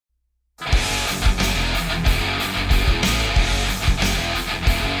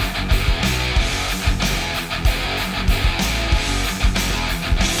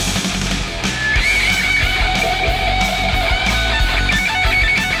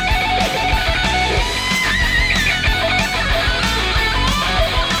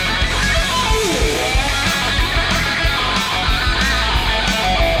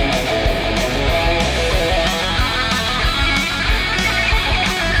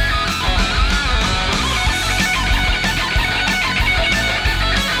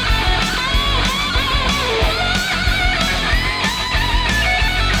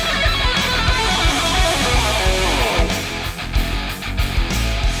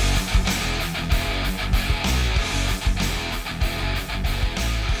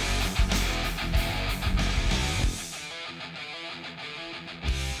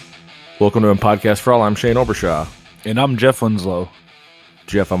Welcome to a podcast for all. I'm Shane Obershaw. And I'm Jeff Winslow.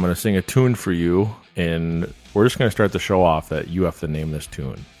 Jeff, I'm going to sing a tune for you, and we're just going to start the show off that you have to name this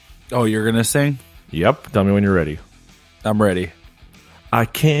tune. Oh, you're going to sing? Yep. Tell me when you're ready. I'm ready. I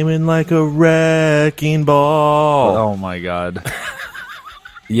came in like a wrecking ball. Oh, my God.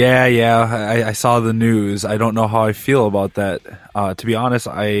 Yeah. I saw the news. I don't know how I feel about that. To be honest,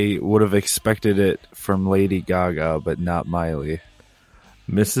 I would have expected it from Lady Gaga, but not Miley.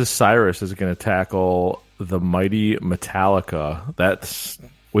 Mrs. Cyrus is going to tackle the mighty Metallica.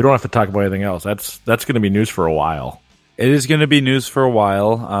 We don't have to talk about anything else. That's going to be news for a while. It is going to be news for a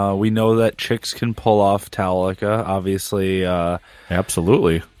while. We know that chicks can pull off Metallica, obviously.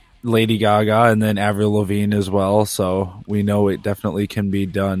 Absolutely. Lady Gaga and then Avril Lavigne as well. So we know it definitely can be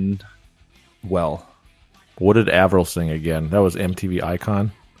done well. What did Avril sing again? That was MTV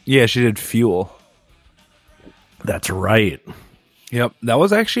Icon? Yeah, she did Fuel. That's right. Yep, that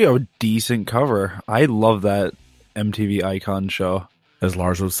was actually a decent cover. I love that MTV Icon show. As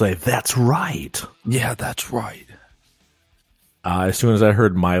Lars would say, that's right. Yeah, that's right. As soon as I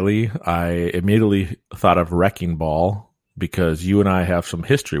heard Miley, I immediately thought of Wrecking Ball because you and I have some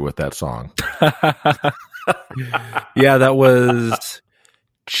history with that song. Yeah, that was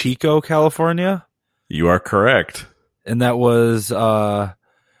Chico, California. You are correct. And that was, that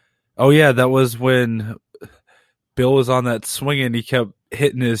was when Bill was on that swing and he kept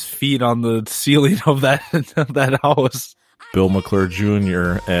hitting his feet on the ceiling of that house. Bill McClure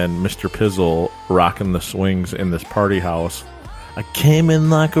Jr. and Mr. Pizzle rocking the swings in this party house. I came in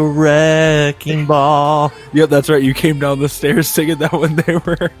like a wrecking ball. Yep, that's right. You came down the stairs singing that when they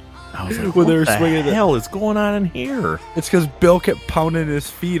were. I was like, what the hell is going on in here? It's because Bill kept pounding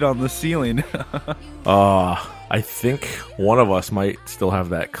his feet on the ceiling. I think one of us might still have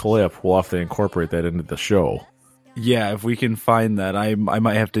that clip. We'll have to incorporate that into the show. Yeah, if we can find that, I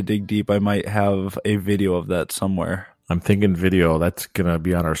might have to dig deep. I might have a video of that somewhere. I'm thinking video. That's going to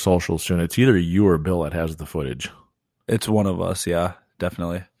be on our socials soon. It's either you or Bill that has the footage. It's one of us, yeah,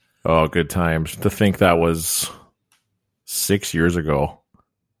 definitely. Oh, good times. To think that was 6 years ago.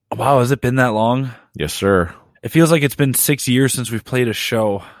 Wow, has it been that long? Yes, sir. It feels like it's been 6 years since we've played a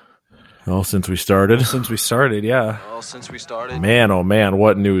show. Oh, since we started? Since we started, yeah. Man, oh man,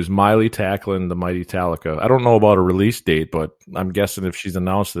 what news. Miley tackling the mighty Metallica. I don't know about a release date, but I'm guessing if she's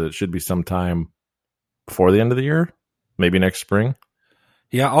announced it should be sometime before the end of the year. Maybe next spring.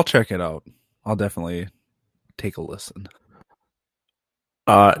 Yeah, I'll check it out. I'll definitely take a listen.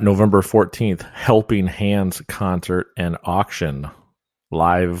 November 14th, Helping Hands concert and auction.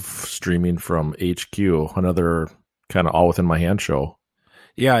 Live streaming from HQ. Another kind of all within my hand show.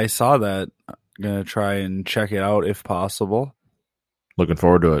 Yeah, I saw that. I'm going to try and check it out if possible. Looking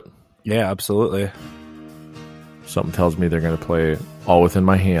forward to it. Yeah, absolutely. Something tells me they're going to play All Within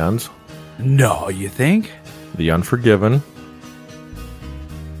My Hands. No, you think? The Unforgiven.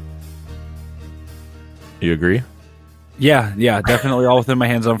 You agree? Yeah, definitely All Within My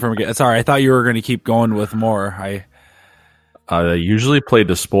Hands. Sorry, I thought you were going to keep going with more. They usually play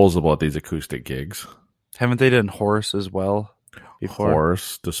Disposable at these acoustic gigs. Haven't they done Horse as well? Before?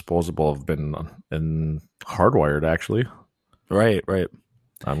 Horse, Disposable have been in Hardwired, actually. Right.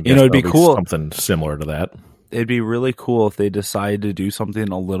 It'd be cool. Something similar to that. It'd be really cool if they decide to do something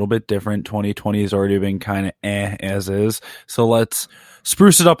a little bit different. 2020 has already been kind of as is. So let's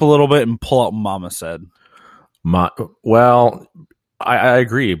spruce it up a little bit and pull out Mama Said. Well, I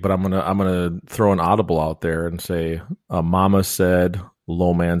agree, but I'm gonna throw an audible out there and say Mama Said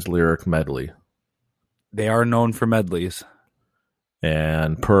Low Man's Lyric Medley. They are known for medleys.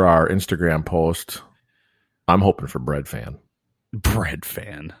 And per our Instagram post, I'm hoping for Bread Fan. Bread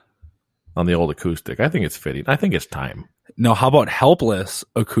Fan. On the old acoustic. I think it's fitting. I think it's time. No, how about Helpless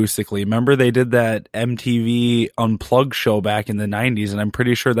acoustically? Remember they did that MTV Unplugged show back in the 90s, and I'm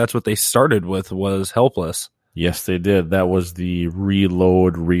pretty sure that's what they started with was Helpless. Yes, they did. That was the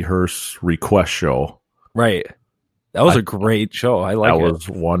Reload, Rehearse, Request show. Right. That was a great show. I like it. That was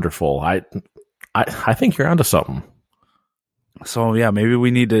wonderful. I think you're onto something. So, yeah, maybe we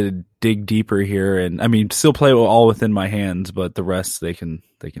need to dig deeper here. And I mean, still play All Within My Hands, but the rest they can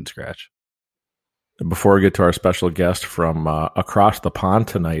scratch. Before we get to our special guest from across the pond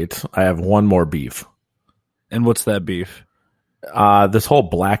tonight, I have one more beef. And what's that beef? This whole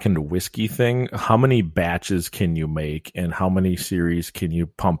blackened whiskey thing. How many batches can you make and how many series can you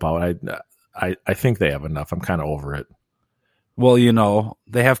pump out? I think they have enough. I'm kind of over it. Well,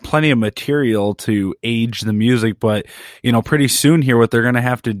 they have plenty of material to age the music, but, pretty soon here, what they're going to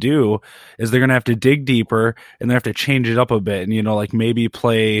have to do is they're going to have to dig deeper and they have to change it up a bit and, like maybe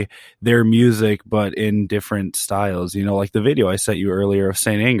play their music, but in different styles, like the video I sent you earlier of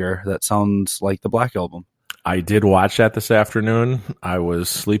Saint Anger. That sounds like the Black Album. I did watch that this afternoon. I was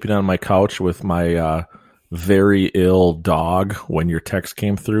sleeping on my couch with my very ill dog when your text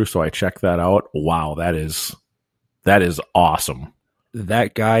came through, so I checked that out. Wow, that is awesome.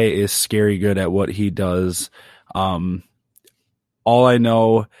 That guy is scary good at what he does. All I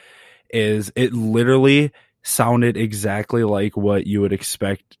know is it literally sounded exactly like what you would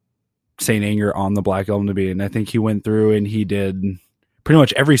expect Saint Anger on the Black Album to be. And I think he went through and he did pretty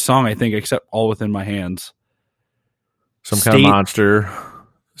much every song, I think, except All Within My Hands. Kind of Monster,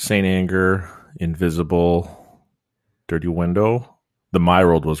 Saint Anger, Invisible, Dirty Window. The My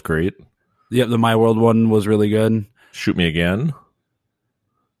World was great. Yep, the My World one was really good. Shoot Me Again.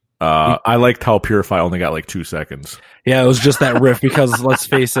 I liked how Purify only got like 2 seconds. Yeah, it was just that riff because let's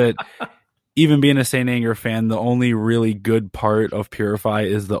face it, even being a Saint Anger fan, the only really good part of Purify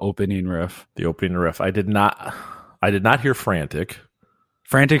is the opening riff. The opening riff. I did not hear Frantic.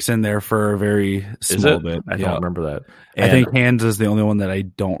 Frantic's in there for a very small bit. I don't remember that. And I think Hands is the only one that I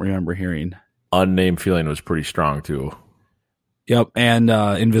don't remember hearing. Unnamed Feeling was pretty strong too. Yep, and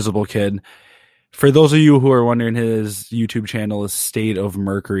Invisible Kid. For those of you who are wondering, his YouTube channel is State of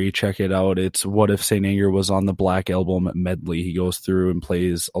Mercury. Check it out. It's What If Saint Anger was on the Black Album medley. He goes through and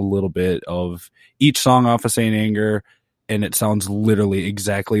plays a little bit of each song off of Saint Anger, and it sounds literally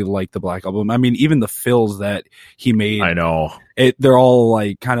exactly like the Black Album. I mean, even the fills that he made. I know. They're all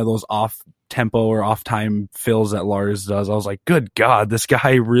like kind of those off tempo or off time fills that Lars does. I was like, good God, this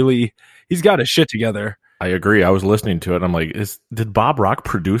guy really, he's got his shit together. I agree. I was listening to it. And I'm like, did Bob Rock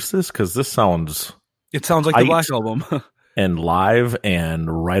produce this? Because this sounds... It sounds like the Black Album. And live and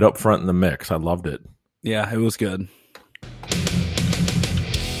right up front in the mix. I loved it. Yeah, it was good.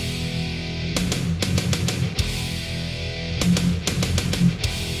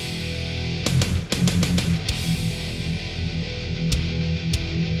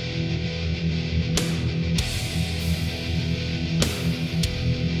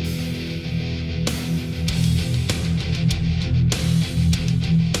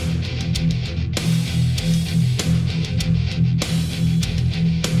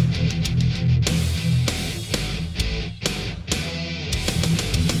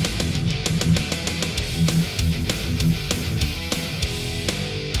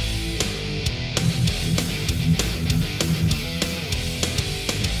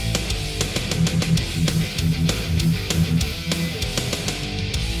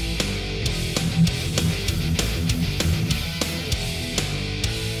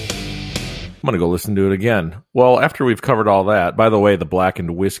 I'm going to go listen to it again. Well, after we've covered all that, by the way, the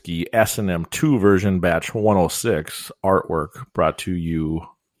Blackened Whiskey S&M 2 version batch 106 artwork brought to you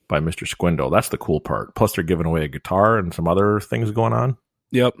by Mr. Squindo. That's the cool part. Plus, they're giving away a guitar and some other things going on.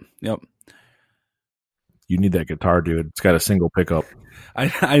 Yep. You need that guitar, dude. It's got a single pickup.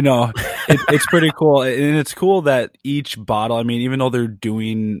 I know. It's pretty cool. And it's cool that each bottle, I mean, even though they're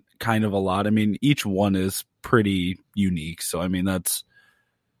doing kind of a lot, I mean, each one is pretty unique. So, I mean, that's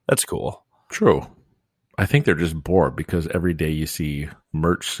cool. True. I think they're just bored because every day you see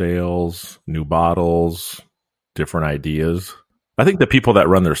merch sales, new bottles, different ideas. I think the people that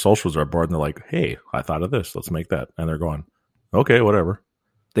run their socials are bored and they're like, hey, I thought of this. Let's make that. And they're going, okay, whatever.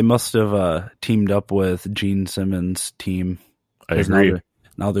 They must have teamed up with Gene Simmons' team. I agree.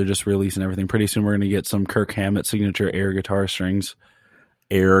 Now they're just releasing everything. Pretty soon we're going to get some Kirk Hammett signature air guitar strings.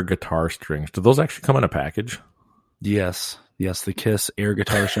 Air guitar strings. Do those actually come in a package? Yes, the Kiss air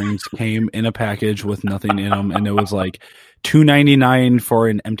guitar strings came in a package with nothing in them, and it was like $2.99 for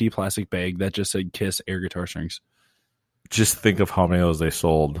an empty plastic bag that just said Kiss air guitar strings. Just think of how many of those they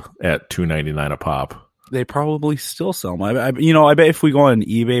sold at $2.99 a pop. They probably still sell them. I bet if we go on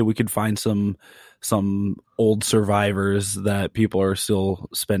eBay, we could find some old survivors that people are still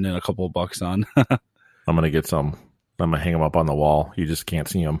spending a couple of bucks on. I'm gonna get some. I'm gonna hang them up on the wall. You just can't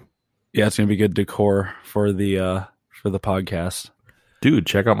see them. Yeah, it's gonna be good decor for the podcast. Dude,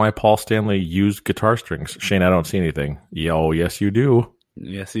 check out my Paul Stanley used guitar strings. Shane, I don't see anything. Yo, yes you do.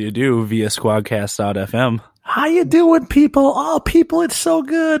 Yes you do, via squadcast.fm. How you doing, people? Oh, people, it's so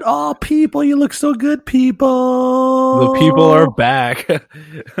good. Oh, people, you look so good, people. The people are back.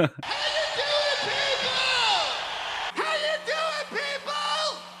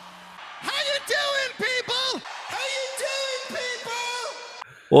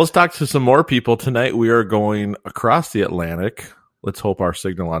 Well, let's talk to some more people. Tonight we are going across the Atlantic Let's hope our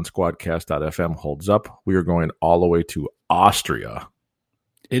signal on squadcast.fm holds up. We are going all the way to Austria.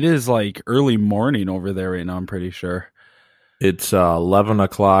 It is like early morning over there right now, I'm pretty sure. It's 11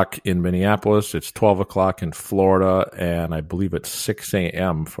 o'clock in Minneapolis. It's 12 o'clock in Florida. And I believe it's 6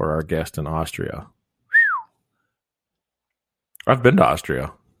 a.m. for our guest in Austria. I've been to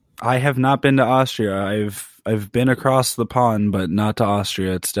Austria. I have not been to Austria. I've been across the pond, but not to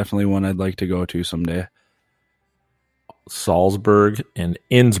Austria. It's definitely one I'd like to go to someday. Salzburg and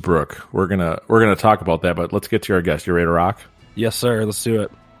Innsbruck. We're gonna talk about that, but let's get to our guest. You ready to rock? Yes, sir. Let's do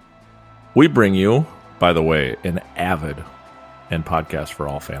it. We bring you, by the way, an avid and Podcast for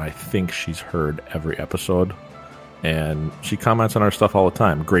All fan. I think she's heard every episode, and she comments on our stuff all the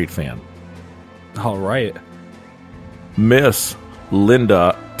time. Great fan. All right. Miss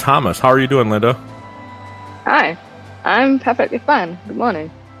Linda Thomas. How are you doing, Linda? Hi. I'm perfectly fine. Good morning.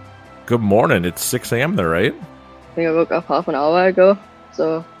 Good morning. It's 6 a.m. there, right? I think I woke up half an hour ago,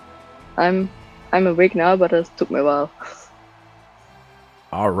 so I'm awake now, but it took me a while.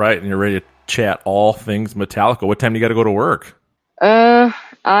 All right, and you're ready to chat all things Metallica. What time do you got to go to work?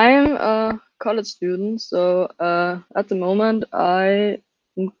 I'm a college student, so at the moment I'm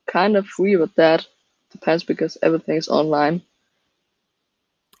kind of free with that. Depends because everything's online.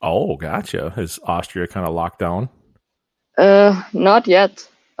 Oh, gotcha. Is Austria kind of locked down? Not yet.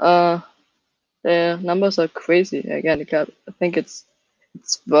 The numbers are crazy. Again, I think it's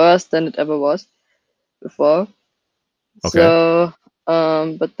worse than it ever was before. Okay. So,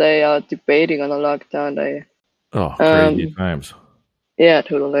 but they are debating on a lockdown. Crazy times. Yeah,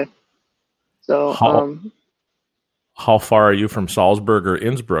 totally. So, how far are you from Salzburg or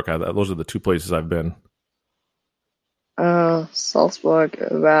Innsbruck? Those are the two places I've been. Salzburg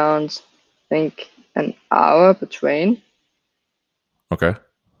around, I think, an hour per train. Okay.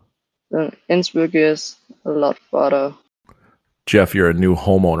 Innsbruck is a lot farther. Jeff, you're a new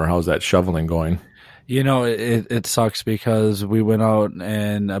homeowner. How's that shoveling going? You know, it sucks because we went out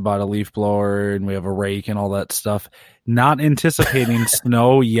and I bought a leaf blower and we have a rake and all that stuff. Not anticipating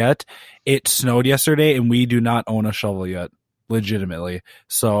snow yet. It snowed yesterday and we do not own a shovel yet, legitimately.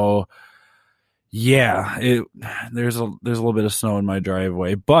 So, yeah, there's a little bit of snow in my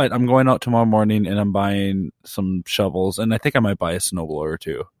driveway. But I'm going out tomorrow morning and I'm buying some shovels. And I think I might buy a snowblower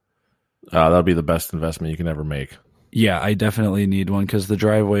too. That'll be the best investment you can ever make. Yeah, I definitely need one because the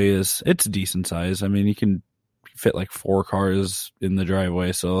driveway it's decent size. I mean, you can fit like 4 cars in the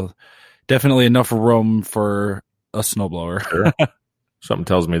driveway, so definitely enough room for a snowblower. Sure. Something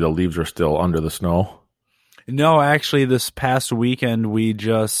tells me the leaves are still under the snow. No, actually, this past weekend we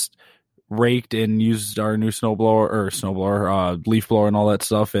just raked and used our new leaf blower and all that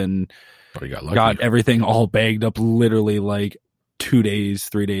stuff, and got everything all bagged up literally like 3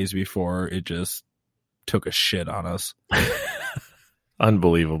 days before it just took a shit on us.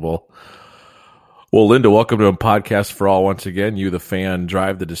 Unbelievable. Well, Linda, welcome to a Podcast for All once again. You, the fan,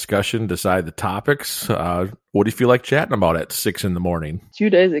 drive the discussion, decide the topics. What do you feel like chatting about at 6 a.m? 2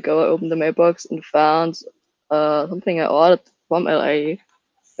 days ago, I opened the mailbox and found something I ordered from LA,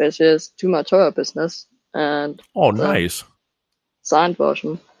 which is Too Much Horror Business. And nice. Signed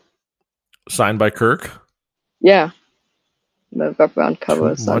version. Signed by Kirk? Yeah. The background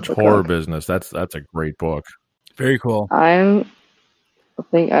cover is Too Much Horror Business. That's a great book. Very cool. I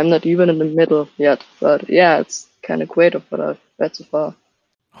think I'm not even in the middle yet, but yeah, it's kind of creative what I've read so far.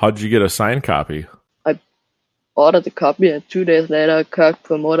 How'd you get a signed copy? I ordered the copy and 2 days later Kirk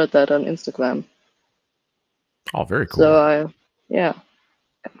promoted that on Instagram. Oh, very cool. So I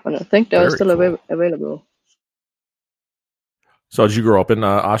think they were still available. So did you grow up in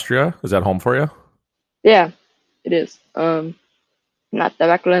Austria? Is that home for you? Yeah, it is. Not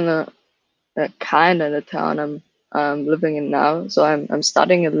directly in the kind of the town I'm living in now. So I'm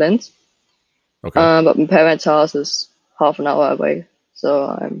studying in Linz. Okay. But my parents' house is half an hour away, so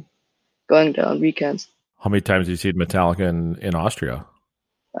I'm going there on weekends. How many times have you seen Metallica in Austria?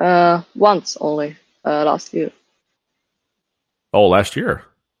 Once only, last year. Oh, last year?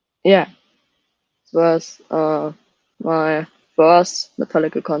 Yeah. It was my first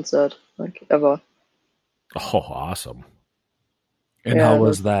Metallica concert, like, ever. Oh, awesome. And how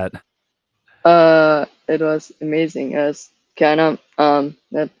was that? It was amazing. As kind of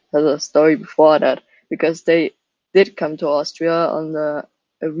that has a story before that, because they did come to Austria on the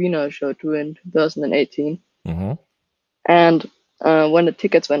Arena show too in 2018. Mm-hmm. And when the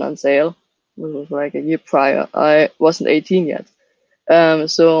tickets went on sale, which was like a year prior, I wasn't 18 yet.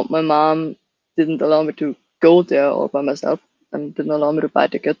 So my mom didn't allow me to go there all by myself and didn't allow me to buy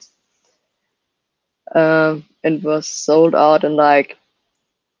tickets. And was sold out in like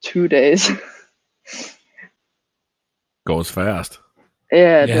 2 days. Goes fast.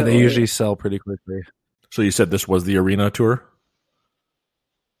 Yeah, Yeah, they usually sell pretty quickly. So you said this was the arena tour?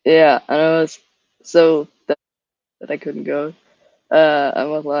 Yeah, and I was so that I couldn't go. I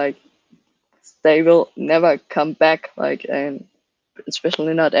was like, they will never come back, like, and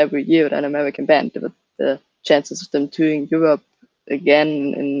especially not every year with an American band. But the chances of them touring Europe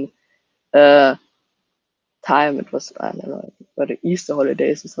again in time, it was, I don't know, for the Easter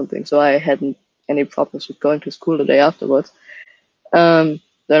holidays or something. So I hadn't any problems with going to school the day afterwards. Then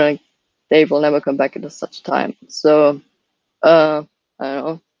like, they will never come back at such time. So I don't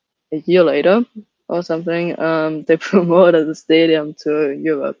know, a year later or something, they promoted the stadium to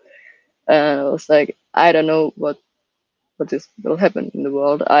Europe. And I was like, I don't know what this will happen in the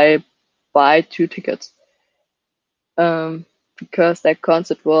world. I buy 2 tickets because that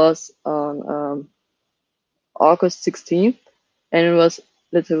concert was on August 16th, and it was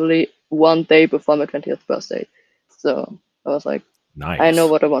literally one day before my 20th birthday. So I was like, Nice. I know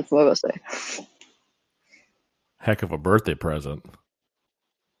what I want for my birthday. Heck of a birthday present.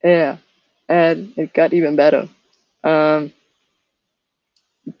 Yeah, and it got even better.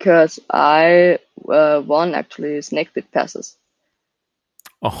 Because I won actually snake pit passes.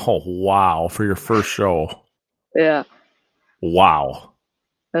 Oh, wow. For your first show. Yeah, Wow.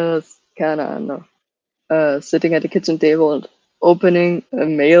 I was kind of sitting at the kitchen table and opening a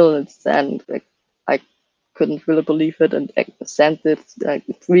mail and like I couldn't really believe it, and I sent it like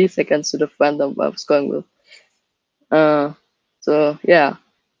 3 seconds to the friend I was going with. So yeah,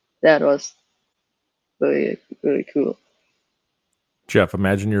 that was very very cool. Jeff,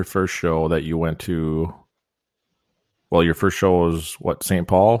 imagine your first show that you went to. Well, your first show was what, St.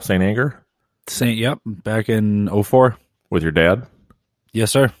 Paul, St. Anger? Yep, back in 04. With your dad?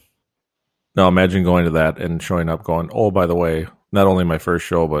 Yes, sir. Now imagine going to that and showing up going, oh, by the way, not only my first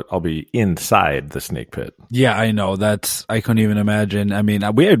show, but I'll be inside the snake pit. Yeah, I know. I couldn't even imagine. I mean,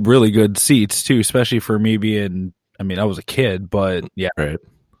 we had really good seats too, especially for me being, I mean, I was a kid, but yeah, Right.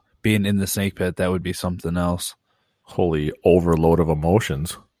 being in the snake pit, that would be something else. Holy overload of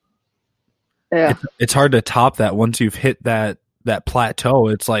emotions. Yeah, It's hard to top that once you've hit that plateau.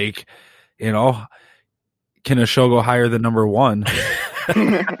 It's like, you know, can a show go higher than number one?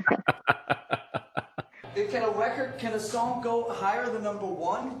 Can a song go higher than number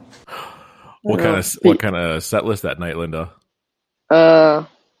one? What kind of set list that night, Linda?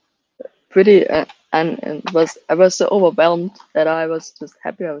 Pretty, and I was so overwhelmed that I was just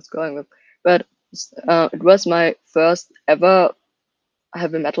happy I was going with. But it was my first ever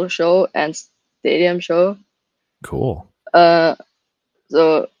heavy metal show and stadium show. Cool.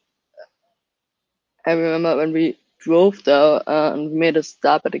 So I remember when we drove there and we made a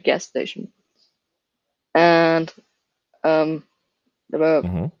stop at a gas station, and there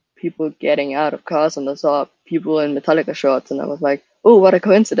were people getting out of cars, and I saw people in Metallica shorts, and I was like, oh, what a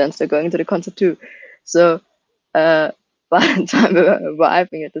coincidence, they're going to the concert too. So by the time we were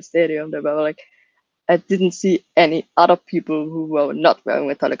arriving at the stadium, they were like, I didn't see any other people who were not wearing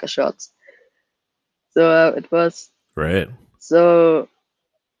Metallica shorts. So it was Right. so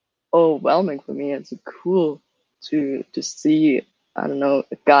overwhelming for me, and so cool to see, I don't know,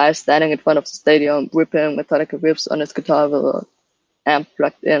 a guy standing in front of the stadium ripping Metallica riffs on his guitar with an amp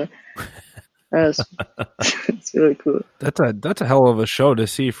plugged in. It's really cool. That's a hell of a show to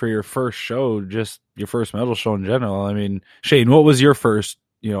see for your first show, just your first metal show in general. I mean, Shane, what was your first,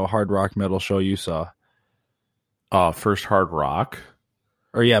 hard rock metal show you saw? First hard rock?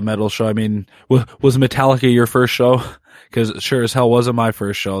 Or yeah, metal show. I mean, was Metallica your first show? Because sure as hell wasn't my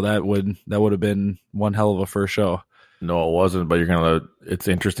first show. That would have been one hell of a first show. No, it wasn't, but it's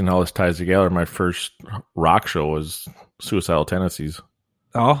interesting how this ties together. My first rock show was Suicidal Tendencies.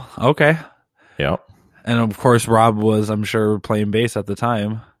 Oh, okay. Yep. And of course, Rob was, I'm sure, playing bass at the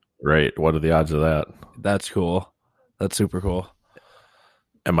time. Right. What are the odds of that? That's cool. That's super cool.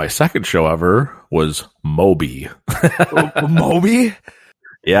 And my second show ever was Moby. Moby?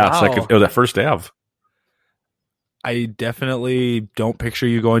 Yeah, Wow. it was at First Ave. I definitely don't picture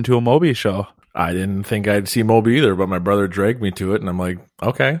you going to a Moby show. I didn't think I'd see Moby either, but my brother dragged me to it, and I'm like,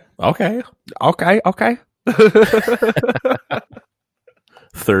 okay.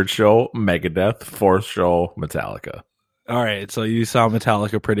 Third show, Megadeth. Fourth show, Metallica. All right, so you saw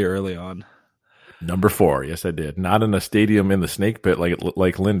Metallica pretty early on. Number 4, yes, I did. Not in a stadium in the Snake Pit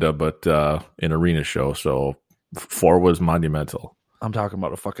like Linda, but an arena show. So 4 was monumental. I'm talking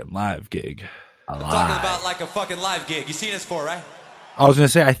about a fucking live gig. I'm talking about like a fucking live gig. You seen this before, right? I was gonna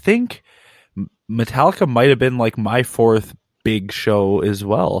say, I think Metallica might have been like my 4th big show as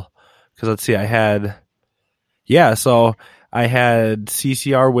well. Because let's see, I had CCR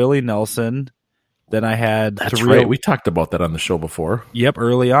Willie Nelson, Then I had That's right. We talked about that on the show before. Yep,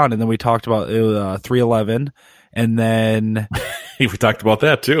 early on, and then we talked about 311, and then we talked about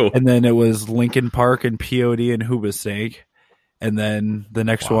that too. And then it was Linkin Park and POD and Hoobastank, and then the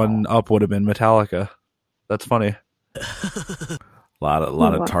next one up would have been Metallica. That's funny. A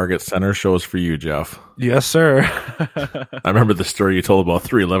lot of Target Center shows for you, Jeff. Yes, sir. I remember the story you told about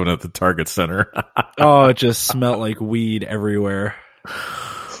 311 at the Target Center. Oh, it just smelled like weed everywhere.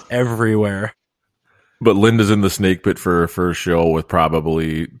 Everywhere. But Linda's in the snake pit for her first show with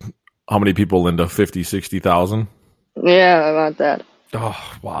probably, how many people, Linda? 50, 60,000? Yeah, about that.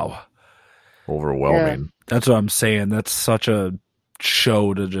 Oh, wow. Overwhelming. Yeah. That's what I'm saying. That's such a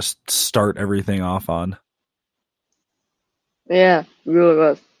show to just start everything off on. Yeah, it really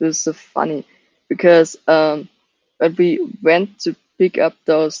was. It was so funny because when we went to pick up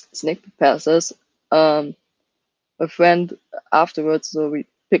those snake pit passes, a friend afterwards, so we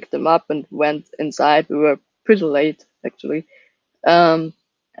picked them up and went inside. We were pretty late actually, and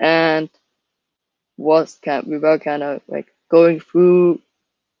we were kind of like going through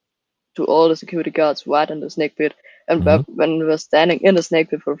to all the security guards right in the snake pit. And when we were standing in the snake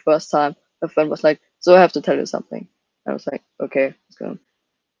pit for the first time, a friend was like, "So I have to tell you something." I was like, "Okay,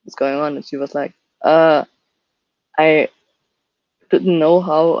 what's going on?" And she was like, "I didn't know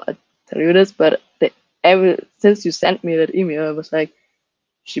how I tell you this, but since you sent me that email, I was like,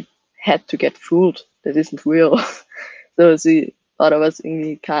 she had to get fooled. That isn't real." So she thought I was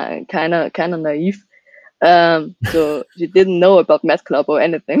kind of naive. So she didn't know about Met Club or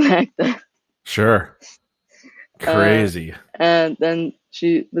anything like that. Sure. Crazy. And then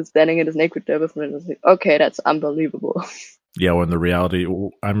she was standing in the snake pit there with me and was like, "Okay, that's unbelievable." Yeah, when the reality,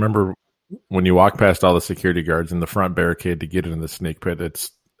 I remember when you walk past all the security guards in the front barricade to get in the snake pit,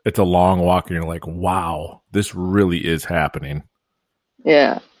 it's a long walk and you're like, wow, this really is happening.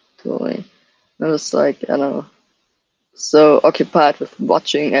 Yeah, totally. I was like, I don't know, so occupied with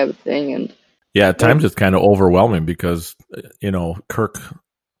watching everything. And yeah, at times it's kind of overwhelming because,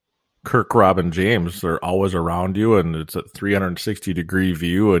 Kirk, Rob, and James, they're always around you and it's a 360-degree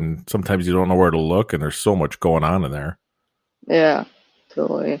view and sometimes you don't know where to look and there's so much going on in there. Yeah,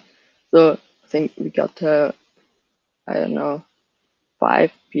 totally. So I think we got to, I don't know,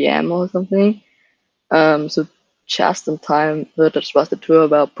 5 p.m. or something. So just in time, this was the tour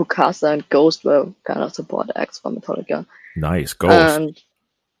where Pukasa and Ghost were kind of support acts for Metallica. Nice, Ghost. And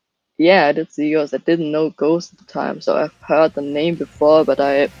yeah, I did see Ghost. I didn't know Ghost at the time, so I've heard the name before, but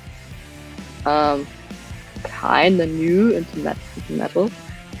I kind of new into metal.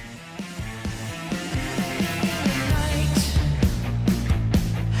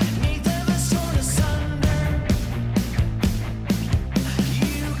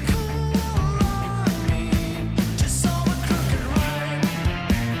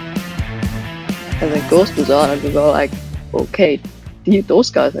 And then Ghost was on, and we were like, okay, those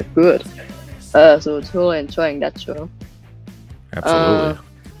guys are good. So totally enjoying that show. Absolutely.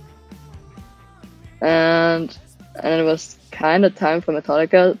 And it was kind of time for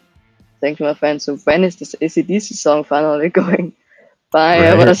Metallica. Thanks to my friend, so when is this AC/DC song finally going by? Right.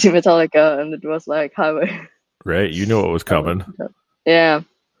 I want to see Metallica, and it was like Highway. Right, you knew it was coming. Yeah.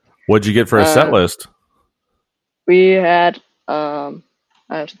 What'd you get for a set list? We had, I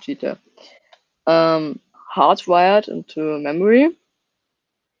have to cheat there. Hardwired into Memory.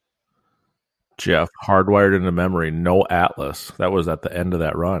 Jeff, Hardwired into Memory, no Atlas. That was at the end of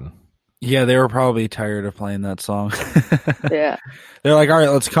that run. Yeah, they were probably tired of playing that song. Yeah. They're like, all right,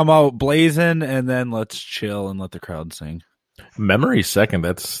 let's come out blazing and then let's chill and let the crowd sing. Memory second,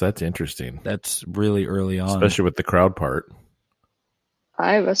 that's interesting. That's really early on. Especially with the crowd part.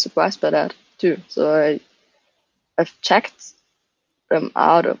 I was surprised by that too. So I've checked them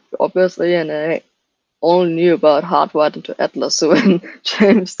out, obviously, and I only knew about Hardwired into Atlas. So when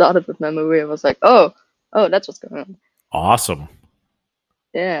James started with Memory, I was like, oh, that's what's going on. Awesome.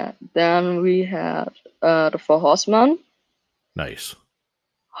 Yeah. Then we had the Four Horsemen. Nice.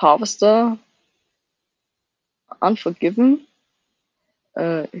 Harvester. Unforgiven.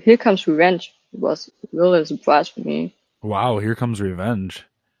 Here Comes Revenge was really a surprise for me. Wow, Here Comes Revenge.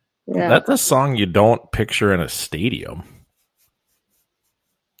 Yeah. That's a song you don't picture in a stadium.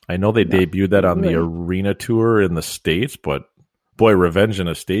 I know they debuted that on the arena tour in the States, but boy, Revenge in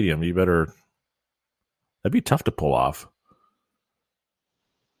a stadium, that'd be tough to pull off.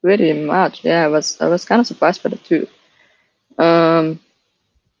 Pretty much, yeah. I was kind of surprised by that too. And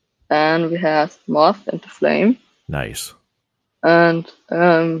we had Moth into Flame. Nice. And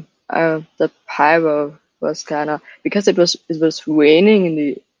the pyro was kind of, because it was raining in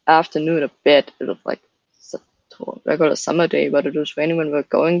the afternoon a bit. It was like regular summer day, but it was raining when we were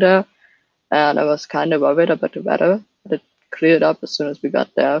going there. and I was kind of worried about the weather. But it cleared up as soon as we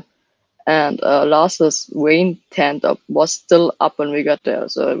got there. And Lars's rain tent was still up when we got there,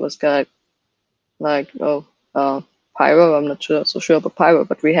 so it was kind of like pyro. I'm not so sure about pyro,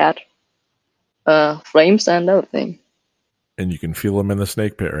 but we had flames and everything. And you can feel them in the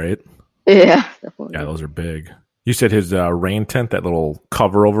snake pit, right? Yeah, definitely. Yeah, those are big. You said his rain tent, that little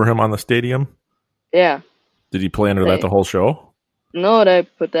cover over him on the stadium? Yeah. Did he play under that the whole show? No, they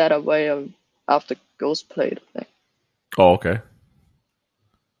put that away after Ghost played, I think. Oh, okay.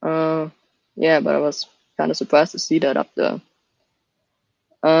 Yeah, but I was kind of surprised to see that up there.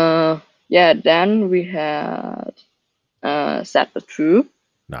 Yeah, then we had Sad But True.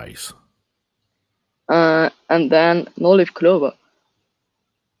 Nice. And then No Leaf Clover.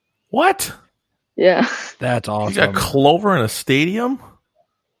 What? Yeah. That's awesome. You got Clover in a stadium?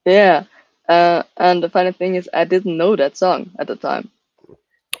 Yeah. And the funny thing is, I didn't know that song at the time.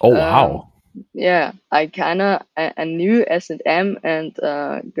 Oh, wow. Yeah, I knew S&M and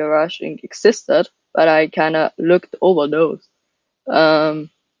Garage Inc. existed, but I kind of looked over those. And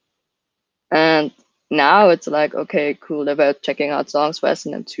now it's like, okay, cool, they were checking out songs for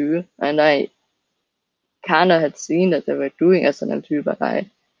S&M too, and I kind of had seen that they were doing S&M too, but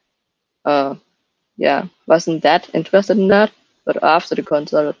I wasn't that interested in that. But after the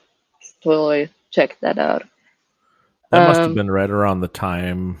concert, I totally checked that out. That must have been right around the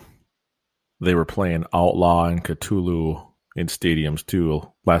time they were playing Outlaw and Cthulhu in stadiums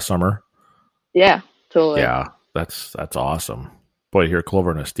too last summer. Yeah, totally. Yeah, that's awesome. Boy, to hear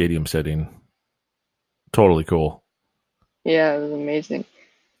Clover in a stadium setting, totally cool. Yeah, it was amazing.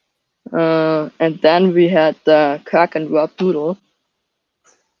 And then we had Kirk and Rob Doodle,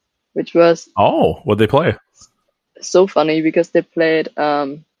 which was what'd they play? so funny because they played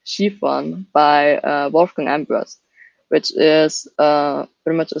Chiffon by Wolfgang Ambros, which is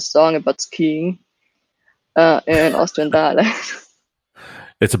pretty much a song about skiing in Austrian dialect.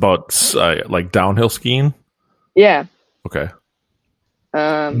 It's about like downhill skiing? Yeah. Okay.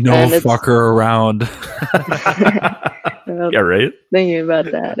 No fucker around. Yeah, right? Thinking about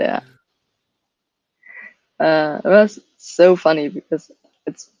that, yeah. It was so funny because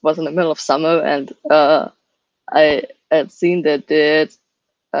it was in the middle of summer, and I had seen they did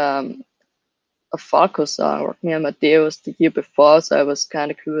a Falco song, Rocking Amadeus, the year before, so I was kind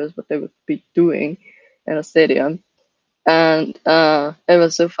of curious what they would be doing in a stadium. And it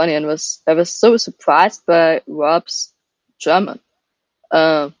was so funny, and I was so surprised by Rob's German,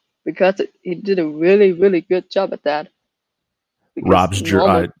 because he did a really, really good job at that. Rob's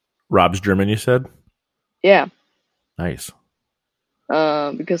German, you said? Yeah. Nice.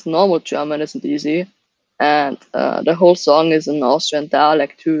 Because normal German isn't easy, and the whole song is in Austrian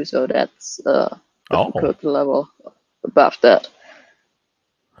dialect too, so that's difficult level above that.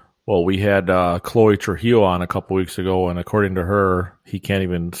 Well, we had Chloe Trujillo on a couple weeks ago, and according to her, he can't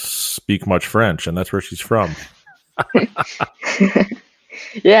even speak much French, and that's where she's from.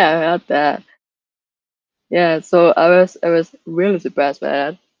 Yeah, I heard that. Yeah, so I was really surprised by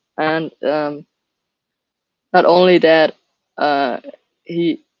that, and not only that,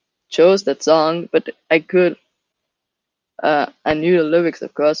 he chose that song, but I knew the lyrics,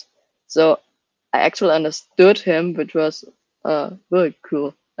 of course, so I actually understood him, which was really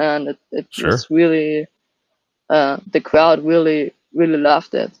cool, and it was really the crowd really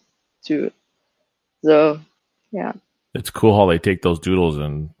loved it too. So yeah. It's cool how they take those doodles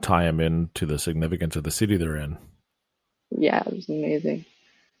and tie them into the significance of the city they're in. Yeah, it was amazing.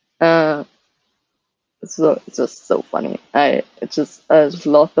 It's just so funny. I just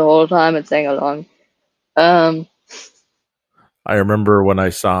laughed the whole time and sang along. I remember when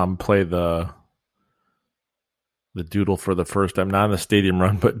I saw him play the doodle for the first time, not in the stadium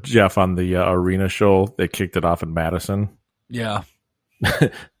run, but Jeff on the arena show. They kicked it off in Madison. Yeah.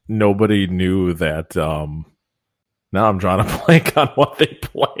 Nobody knew that. Now I'm drawing a blank on what they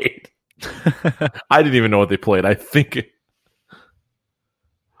played. I didn't even know what they played. I think it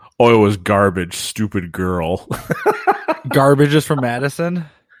was Garbage, Stupid Girl. Garbage is from Madison?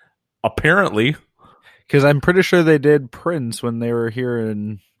 Apparently. Because I'm pretty sure they did Prince when they were here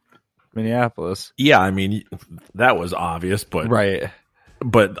in Minneapolis. Yeah, I mean, that was obvious, but right.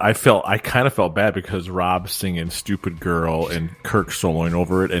 But I kind of felt bad because Rob's singing Stupid Girl and Kirk soloing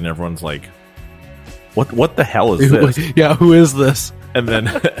over it, and everyone's like, What the hell is this? Yeah, who is this? And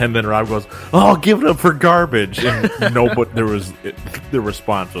then Rob goes, "Oh, give it up for Garbage." And the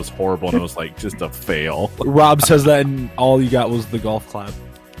response was horrible, and it was like just a fail. Rob says that, and all you got was the golf clap.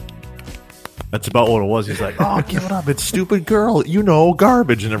 That's about what it was. He's like, "Oh, give it up! It's Stupid Girl,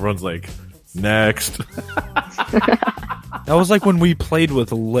 Garbage," and everyone's like, "Next." That was like when we played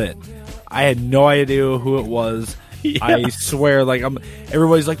with Lit. I had no idea who it was. Yeah. I swear, like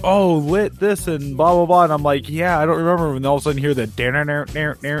everybody's like, "Oh, lit this and blah blah blah," and I'm like, "Yeah, I don't remember." And all of a sudden, hear the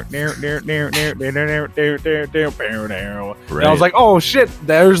and I was like, "Oh shit,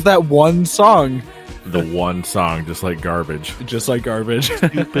 there's that one song." The one song, just like garbage. Just like garbage.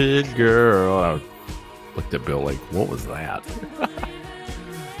 Stupid girl. I looked at Bill like, what was that?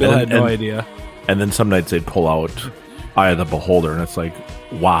 Bill had no idea. And then some nights they'd pull out Eye of the Beholder, and it's like,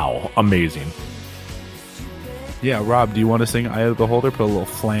 wow, amazing. Yeah, Rob, do you want to sing Eye of the Beholder? Put a little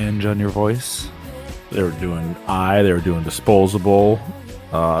flange on your voice. They were doing Eye, they were doing Disposable.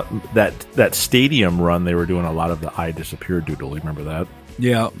 That stadium run, they were doing a lot of the I Disappeared doodle. You remember that?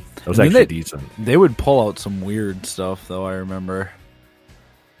 Yeah. It was actually decent. They would pull out some weird stuff, though, I remember.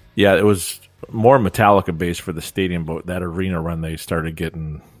 Yeah, it was more Metallica based for the stadium, but that arena run, they started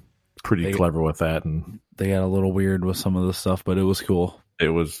getting pretty clever with that. And they got a little weird with some of the stuff, but it was cool. It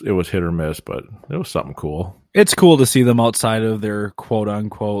was hit or miss, but it was something cool. It's cool to see them outside of their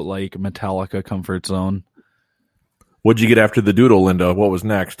quote-unquote, like, Metallica comfort zone. What'd you get after the doodle, Linda? What was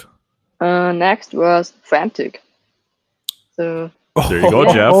next? Next was Frantic. So... There you go,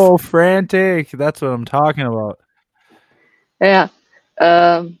 Jeff. Oh, Frantic. That's what I'm talking about. Yeah.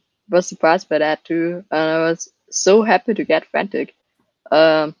 Was surprised by that too. And I was so happy to get Frantic.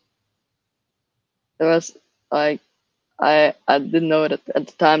 There was like, I didn't know it at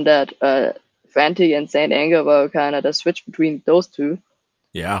the time that Frantic and Saint Anger were kind of the switch between those two.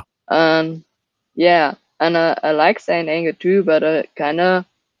 Yeah. Yeah. And I like Saint Anger too, but I don't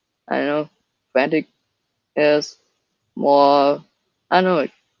know, Frantic is more, I know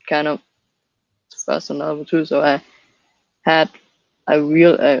it kind of first and number two, so I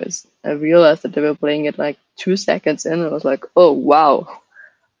realized that they were playing it like 2 seconds in, and I was like, oh wow.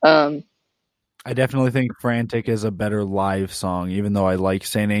 I definitely think Frantic is a better live song, even though I like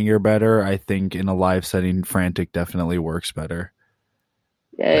Saint Anger better. I think in a live setting, Frantic definitely works better.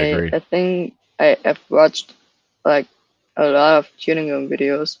 Yeah, I agree. I think I've watched like a lot of tuning room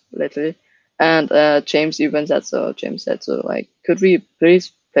videos lately. And James even said so. James said so. Like, could we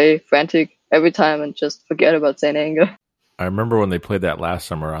please play Frantic every time and just forget about Saint Anger? I remember when they played that last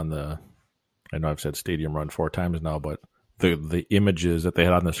summer on I know I've said Stadium Run 4 times now, but the images that they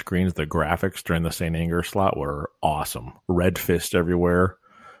had on the screens, the graphics during the Saint Anger slot were awesome. Red fist everywhere.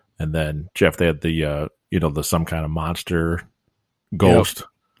 And then, Jeff, they had the some kind of monster ghost.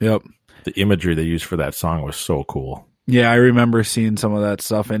 Yep. The imagery they used for that song was so cool. Yeah, I remember seeing some of that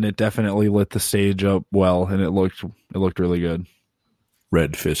stuff, and it definitely lit the stage up well, and it looked really good.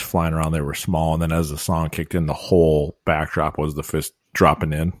 Red fists flying around, they were small, and then as the song kicked in, the whole backdrop was the fist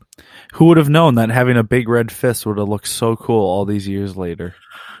dropping in. Who would have known that having a big red fist would have looked so cool all these years later?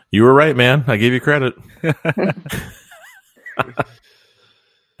 You were right, man. I gave you credit.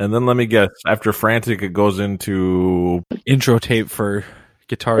 And then let me guess, after Frantic, it goes into... intro tape for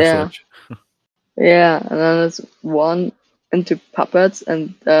Guitar Switch. Yeah, and then there's one into Puppets,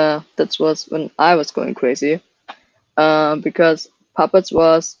 and that was when I was going crazy. Because Puppets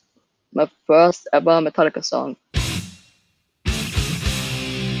was my first ever Metallica song.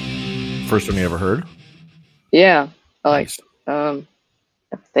 First one you ever heard? Yeah, Nice. I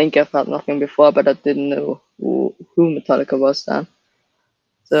think I've heard nothing before, but I didn't know who Metallica was then.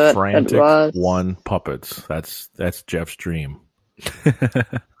 So Frantic was... one Puppets. That's Jeff's dream.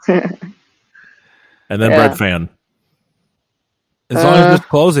 And then Bread Fan. As long as it's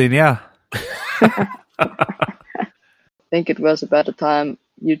closing, yeah. I think it was about the time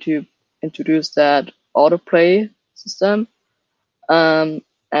YouTube introduced that autoplay system. And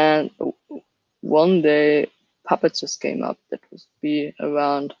one day Puppets just came up. That was be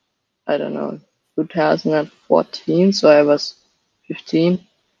around, I don't know, 2014. So I was 15.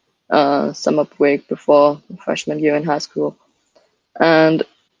 Summer break before freshman year in high school. And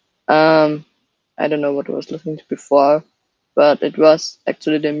I don't know what I was listening to before, but it was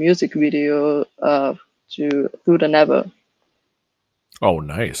actually the music video to Through the Never. Oh,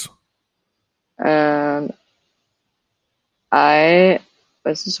 nice. And I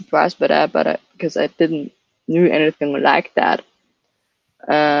was surprised by that, because I didn't knew anything like that.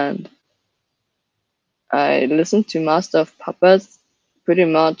 And I listened to Master of Puppets pretty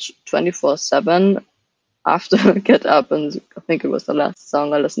much 24/7 after I get up, and I think it was the last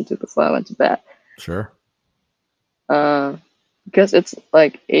song I listened to before I went to bed. Sure. Because it's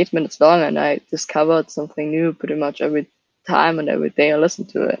like 8 minutes long, and I discovered something new pretty much every time and every day I listen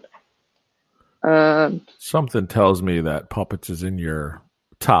to it. Something tells me that Puppets is in your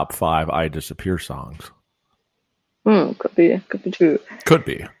top 5 I Disappear songs. Could be true. Could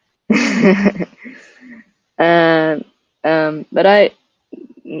be. And but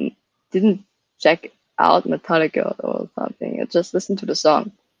didn't check out Metallica or something. I just listened to the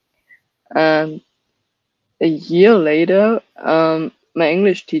song. And a year later, my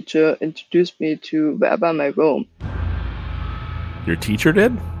English teacher introduced me to Where By My Rome. Your teacher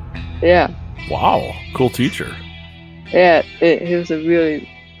did? Yeah. Wow, cool teacher. Yeah, he was a really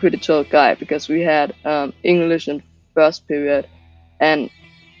pretty chill guy because we had English in first period, and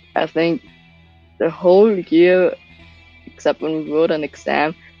I think the whole year, except when we wrote an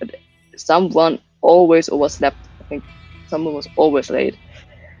exam, but someone always overslept. I think someone was always late,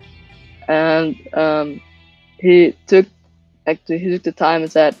 and he took the time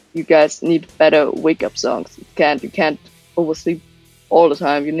and said, "You guys need better wake up songs. You can't oversleep all the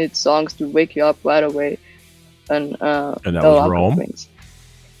time. You need songs to wake you up right away." And that was Rome. Things.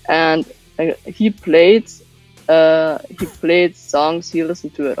 And he played songs he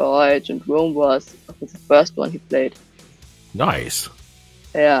listened to at our age, and Rome was the first one he played. Nice.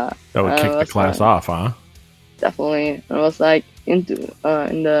 Yeah. That would kick the class off, huh? Definitely. And I was like in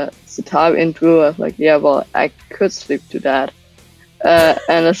the sitar intro, I was like, yeah, well, I could sleep to that.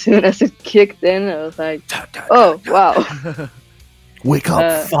 And as soon as it kicked in, I was like, oh wow. Wake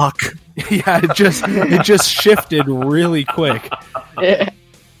up, fuck. Yeah, it just shifted really quick. Yeah.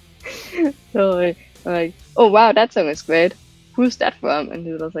 So I'm like, oh wow, that song is great. Who's that from? And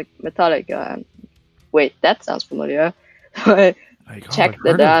he was like, Metallica. And wait, that sounds familiar. So I checked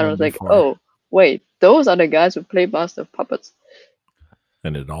it out and I was like, oh wait, those are the guys who play Master of Puppets.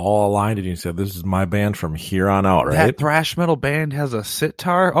 And it all aligned, and you said, "This is my band from here on out." Right? That thrash metal band has a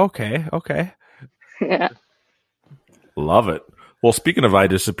sitar. Okay. Yeah. Love it. Well, speaking of I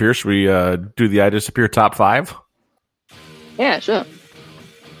Disappear, should we do the I Disappear top 5? Yeah, sure.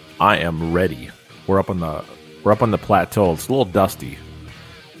 I am ready. We're up on the plateau. It's a little dusty.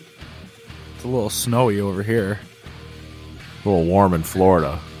 It's a little snowy over here. A little warm in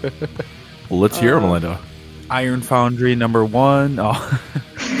Florida. Well, let's hear it, Melinda. Iron Foundry #1. Oh.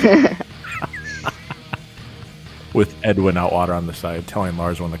 With Edwin Outwater on the side, telling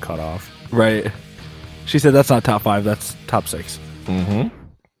Lars when to cut off. Right. She said that's not top 5, that's top 6. Mm-hmm.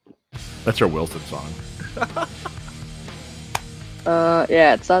 That's her Wilson song.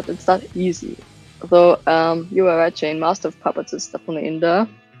 Yeah, it's not easy. Although, you were right, Shane. Master of Puppets is definitely in there.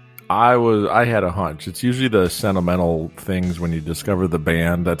 I had a hunch. It's usually the sentimental things when you discover the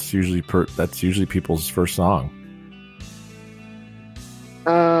band. That's usually people's first song.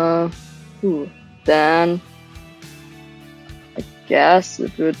 Then I guess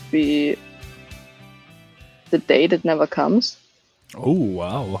it would be The Day That Never Comes. Oh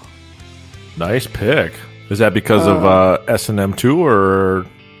wow, nice pick. Is that because of S&M 2, or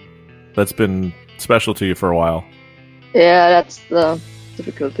that's been special to you for a while? Yeah, that's the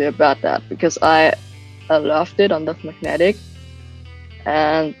difficulty about that, because I loved it on Death Magnetic,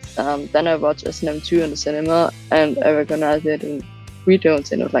 and then I watched S&M 2 in the cinema, and I recognized it in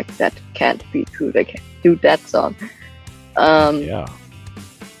retones, and I was like, that can't be true. They can't do that song. Yeah.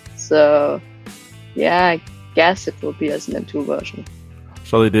 So, yeah, I guess it will be S&M 2 version.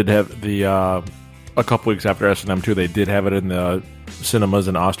 So they did have the a couple weeks after S&M 2, they did have it in the cinemas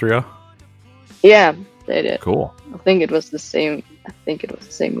in Austria. Yeah, they did. Cool. I think it was the same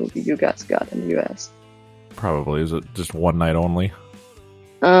movie you guys got in the US. Probably. Is it just one night only?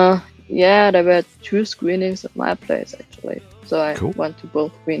 Yeah, there were 2 screenings at my place actually. So I went to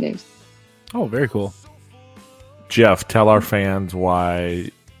both screenings. Oh, very cool. Jeff, tell our fans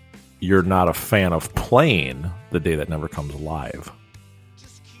why you're not a fan of playing The Day That Never Comes live.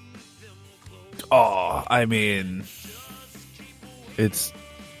 Oh, I mean, it's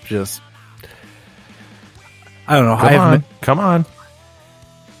just, I don't know. Come on.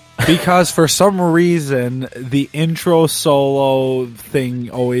 Because for some reason, the intro solo thing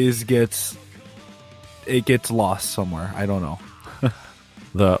always gets lost somewhere. I don't know.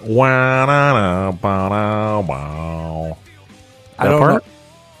 The wow.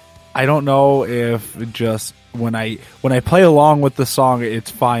 I don't know if just when I play along with the song,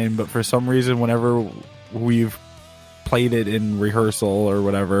 it's fine. But for some reason, whenever we've played it in rehearsal or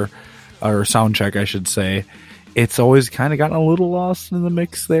whatever, or sound check, I should say, it's always kind of gotten a little lost in the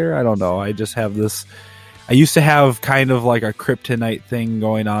mix there. I don't know. I just have this. I used to have kind of like a kryptonite thing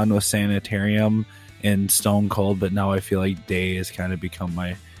going on with Sanitarium and Stone Cold, but now I feel like Day has kind of become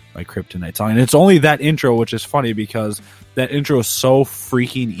my kryptonite song. And it's only that intro, which is funny because that intro is so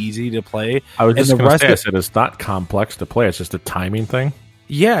freaking easy to play. I was just going to say, I said it's not complex to play. It's just a timing thing.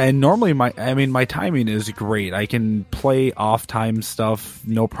 Yeah, and normally my timing is great. I can play off time stuff,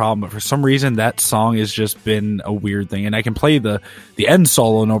 no problem. But for some reason, that song has just been a weird thing. And I can play the end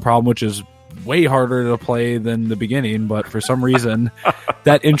solo, no problem, which is way harder to play than the beginning, but for some reason,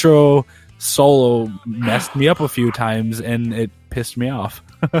 that intro solo messed me up a few times, and it pissed me off.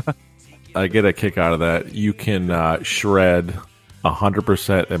 I get a kick out of that. You can shred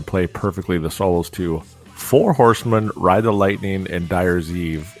 100% and play perfectly the solos too. Four Horsemen, Ride the Lightning, and Dyer's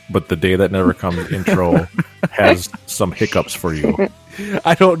Eve, but the Day That Never Comes intro has some hiccups for you.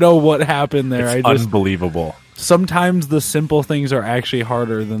 I don't know what happened there. It's unbelievable. Sometimes the simple things are actually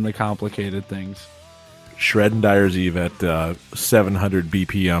harder than the complicated things. Shred and Dyer's Eve at 700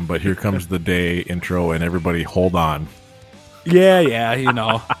 BPM, but here comes the day intro, and everybody hold on. Yeah, you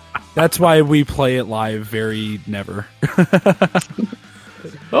know. That's why we play it live very never.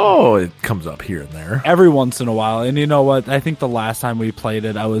 Oh, it comes up here and there. Every once in a while. And you know what? I think the last time we played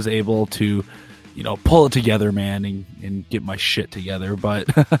it, I was able to, pull it together, man, and get my shit together. But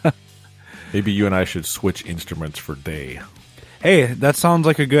maybe you and I should switch instruments for day. Hey, that sounds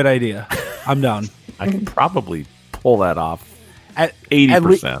like a good idea. I'm down. I can probably pull that off at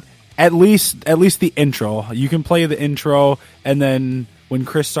 80%. At least the intro. You can play the intro, and then when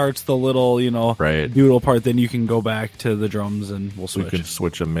Chris starts the little, right, doodle part, then you can go back to the drums and we'll switch. We can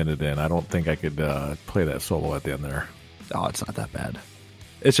switch a minute in. I don't think I could play that solo at the end there. Oh, it's not that bad.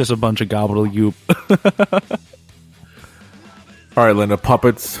 It's just a bunch of gobbledygook. All right, Linda.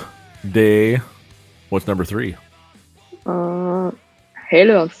 Puppets Day. What's number 3?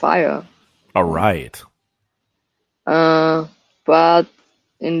 Halo on Fire. All right. But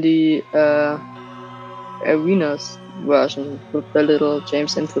in the arenas version with the little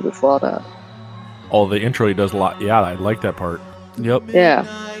James intro before that. Oh, the intro he does a lot. Yeah, I like that part. Yep. Yeah.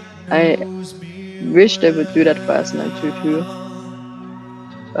 I wish they would do that for SNM2 too.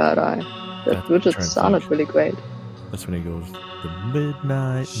 But that would just sounded really great. That's when he goes, "The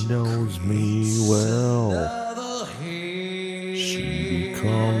midnight knows me well. She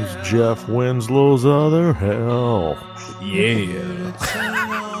becomes Jeff Winslow's other hell." Yeah.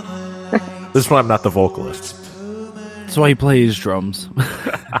 This one I'm not the vocalist. That's why he plays drums.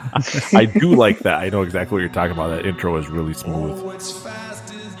 I do like that. I know exactly what you're talking about. That intro is really smooth.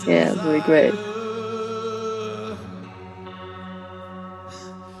 Yeah, it's really great.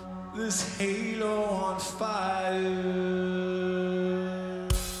 This halo on fire.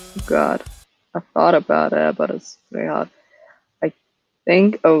 God, I thought about it, but it's very hard. I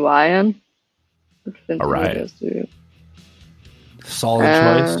think Orion. Orion. Solid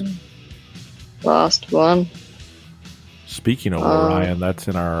choice. Last one. Speaking of Orion, that's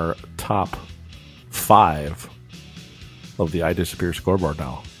in our top 5 of the I Disappear scoreboard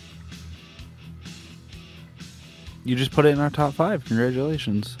now. You just put it in our top 5.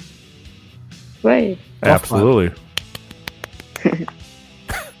 Congratulations. Great. Absolutely. I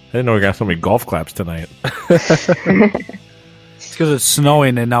didn't know we got so many golf claps tonight. It's because it's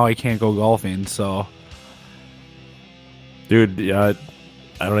snowing and now I can't go golfing, so... Dude, I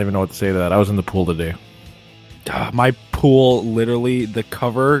don't even know what to say to that. I was in the pool today. My pool, literally, the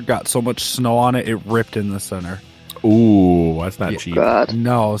cover got so much snow on it, it ripped in the center. Ooh, that's not cheap. God.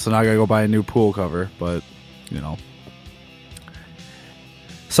 No, so now I gotta go buy a new pool cover, but,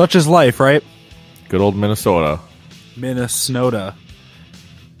 Such is life, right? Good old Minnesota. Minnesota.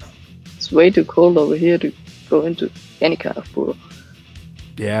 It's way too cold over here to go into any kind of pool.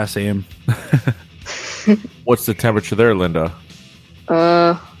 Yeah, same. What's the temperature there, Linda?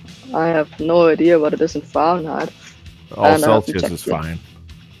 I have no idea what it is in Fahrenheit. All Celsius is fine.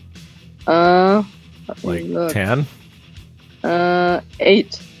 Like 10?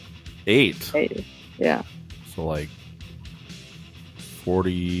 8. 8? 8, yeah. So like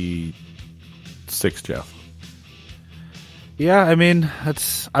 46, Jeff. Yeah, I mean,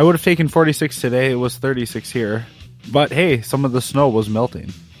 I would have taken 46 today. It was 36 here. But hey, some of the snow was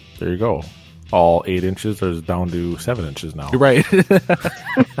melting. There you go. All 8 inches is down to 7 inches now. You're right.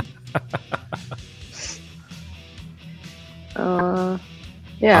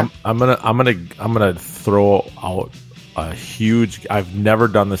 Yeah. I'm gonna throw out a huge. I've never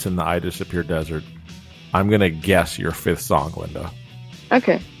done this in the I Disappear Desert. I'm gonna guess your 5th song, Linda.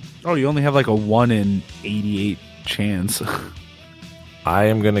 Okay. Oh, you only have like a 1 in 88 chance. I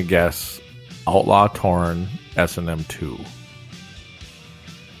am gonna guess Outlaw Torn S&M 2.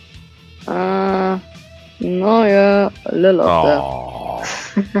 No, yeah, a little of Oh,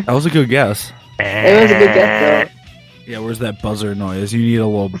 That was a good guess. that. It was a good guess, though. Yeah, where's that buzzer noise? You need a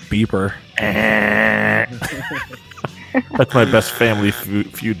little beeper. that's my best Family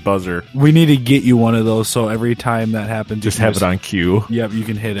Feud buzzer. We need to get you one of those so every time that happens, Just have it on cue. Yep, you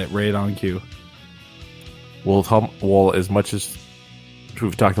can hit it right on cue. Well, as much as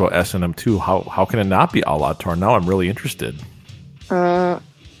we've talked about S&M 2, how can it not be Outlaw Torn? Now I'm really interested.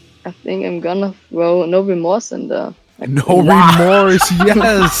 I think I'm gonna throw No Remorse in there. No remorse,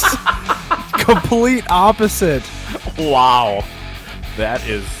 yes. Complete opposite. Wow. That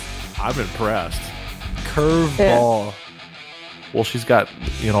is, I'm impressed. Curveball. Well, she's got,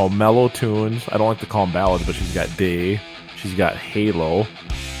 mellow tunes. I don't like to call them ballads, but she's got Day. She's got Halo.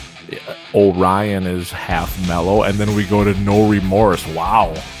 Orion is half mellow. And then we go to No Remorse.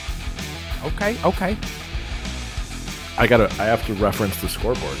 Wow. Okay. I have to reference the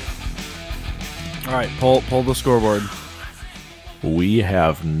scoreboard. All right, pull the scoreboard. We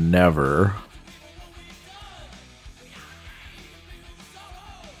have never...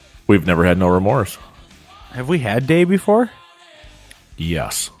 We've never had No Remorse. Have we had Day before?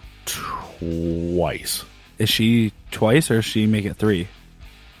 Yes. Twice. Is she twice or does she make it 3?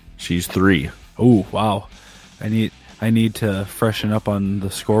 She's 3. Oh, wow. I need to freshen up on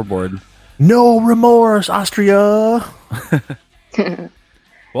the scoreboard. No Remorse, Austria. Well,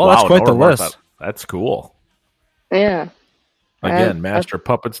 Wow, that's quite No the Remorse. list. That's cool. Yeah. Again, Master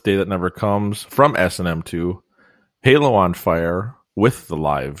Puppets, Day That Never Comes, from S&M 2, Halo on Fire, with the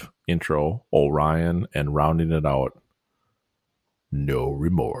live intro, Orion, and rounding it out, No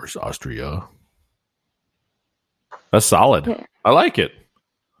Remorse, Austria. That's solid. Yeah. I like it.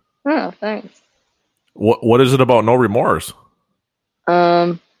 Oh, thanks. What is it about No Remorse?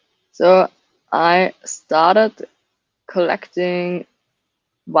 So I started collecting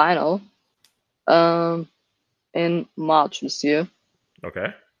vinyl in March this year,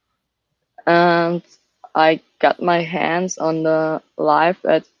 Okay. and I got my hands on the Live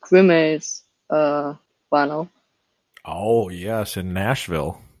at Grimace vinyl. Oh, yes, in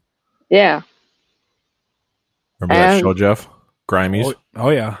Nashville. Yeah. Remember that And- show, Jeff? Grimies? Oh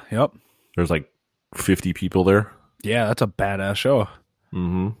yeah, yep. There's like 50 people there. Yeah, that's a badass show.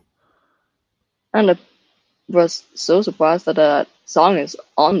 Mm-hmm. And I was so surprised that that song is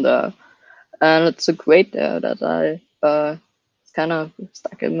on there, and it's so great there that I it's kind of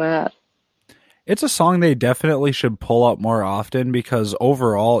stuck in my head. It's a song they definitely should pull up more often because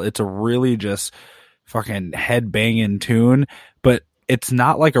overall it's a really just fucking head banging tune, but it's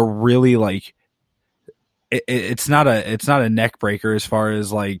not like a really like it's not a neck breaker as far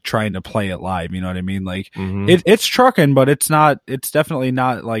as like trying to play it live, you know what I mean? Like Mm-hmm. it's trucking, but it's definitely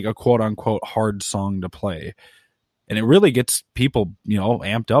not like a quote unquote hard song to play. And it really gets people,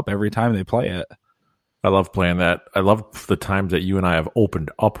 amped up every time they play it. I love playing that. I love the times that you and I have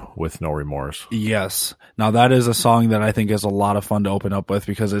opened up with No Remorse. Yes. Now that is a song that I think is a lot of fun to open up with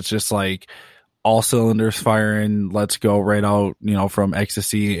because it's just like all cylinders firing. Let's go right out, from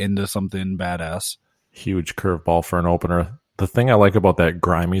ecstasy into something badass. Huge curveball for an opener. The thing I like about that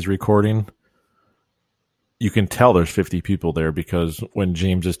Grimies recording, you can tell there's 50 people there because when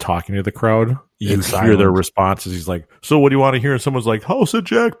James is talking to the crowd, you It's hear their silent. responses. He's like, "So what do you want to hear?" And someone's like, "House of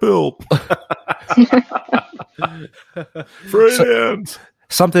Jack built." Freight hands.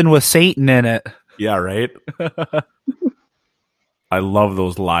 Something with Satan in it. Yeah, right. I love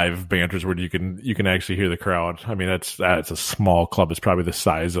those live banters where you can actually hear the crowd. I mean, it's a small club. It's probably the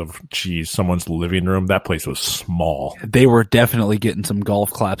size of someone's living room. That place was small. They were definitely getting some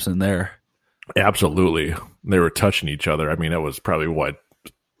golf claps in there. Absolutely, they were touching each other. I mean, it was probably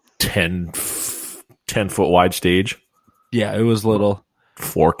 10-foot wide stage, Yeah, it was little.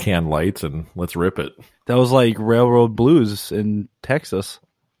 4 can lights, and let's rip it. That was like Railroad Blues in Texas.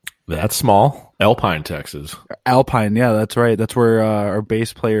 That's small. Alpine, Texas. Alpine, yeah, that's right. That's where our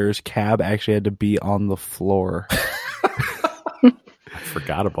bass player's cab actually had to be on the floor. I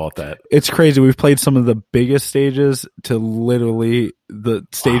forgot about that. It's crazy. We've played some of the biggest stages to literally the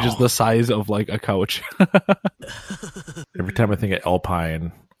stages the size of like a couch. Every time I think of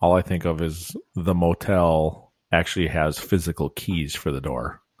Alpine, all I think of is the motel actually has physical keys for the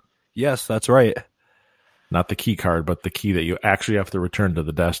door. Yes, that's right. Not the key card, but the key that you actually have to return to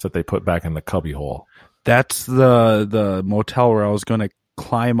the desk that they put back in the cubby hole. That's the motel where I was going to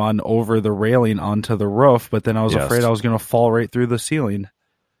climb on over the railing onto the roof, but then I was Yes. afraid I was going to fall right through the ceiling.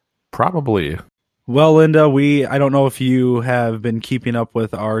 Probably. Well, Linda, I don't know if you have been keeping up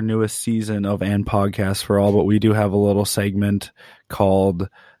with our newest season of And Podcast for All, but we do have a little segment called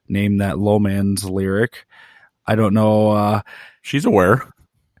Name That Low Man's Lyric. I don't know. She's aware.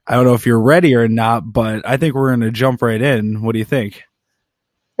 I don't know if you're ready or not, but I think we're going to jump right in. What do you think?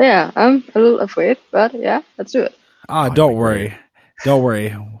 Yeah, I'm a little afraid, but yeah, let's do it. Don't worry. Don't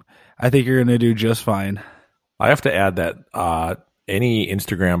worry. I think you're going to do just fine. I have to add that any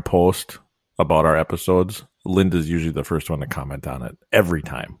Instagram post about our episodes, Linda's usually the first one to comment on it every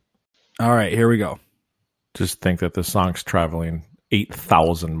time. All right, here we go. Just think that the song's traveling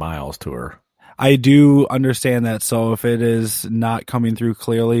 8,000 miles to her. I do understand that. So if it is not coming through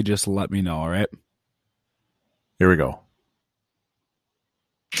clearly, just let me know. All right. Here we go.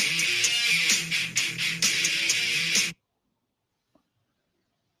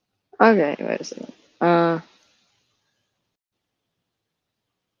 Okay, wait a second.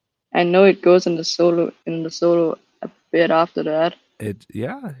 I know it goes in the solo a bit after that.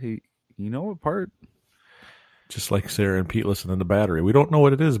 You know what part? Just like Sarah and Pete listening to Battery. We don't know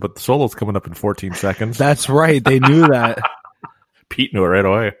what it is, but the solo's coming up in 14 seconds. That's right. They knew that. Pete knew it right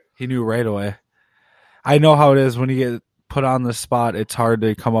away. He knew right away. I know how it is when you get put on the spot. It's hard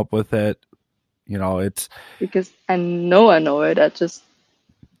to come up with it. You know, it's because I know it. I just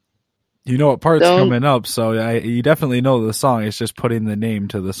you know what part's coming up, so you definitely know the song. It's just putting the name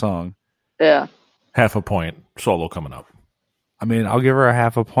to the song. Yeah. Half a point. Solo coming up. I mean, I'll give her a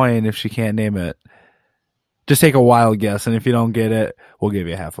half a point if she can't name it. Just take a wild guess, and if you don't get it, we'll give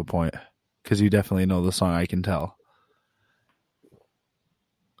you half a point because you definitely know the song. I can tell.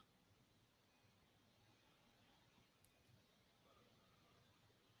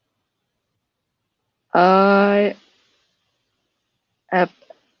 I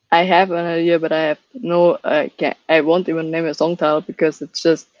have an idea, but I won't even name a song title because it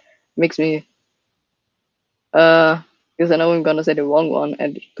just makes me because I know I'm gonna say the wrong one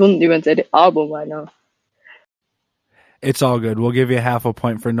and couldn't even say the album right now. It's all good. We'll give you half a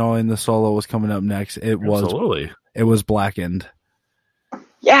point for knowing the solo was coming up next. It was Blackened.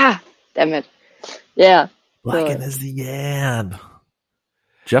 Yeah, damn it. Yeah. Blackened is the end.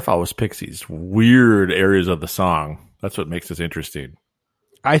 Jeff always picks these weird areas of the song. That's what makes this interesting.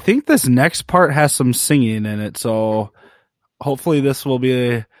 I think this next part has some singing in it, so hopefully this will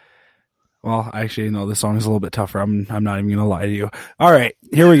be well, actually, no, this song is a little bit tougher. I'm not even going to lie to you. All right,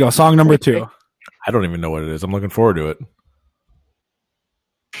 here we go. Song number 2. I don't even know what it is. I'm looking forward to it.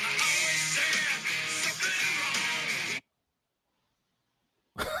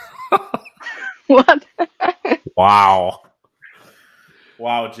 What? Wow,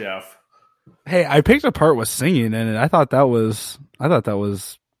 Jeff. Hey, I picked a part with singing in it. I thought that was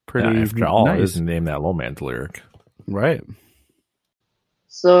pretty. Yeah, after all, nice. it isn't named that Lowman's lyric, right?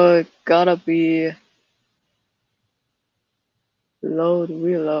 So it gotta be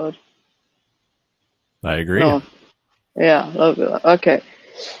reload. I agree. No. Yeah, load, reload. Okay.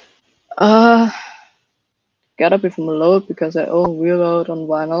 Gotta be from Load because I own Reload on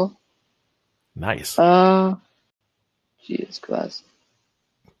vinyl. Nice. Jesus Christ.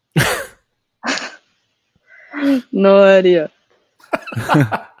 No idea.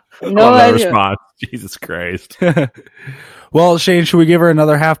 No idea. Response. Jesus Christ. Well, Shane, should we give her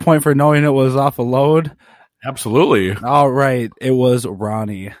another half point for knowing it was off a Load? Absolutely. All right. It was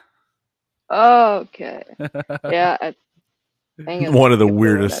Ronnie. Okay. Yeah. One of the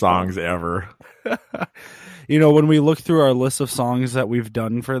weirdest songs ever. You know, when we look through our list of songs that we've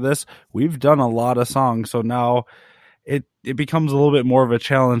done for this, we've done a lot of songs. So now it becomes a little bit more of a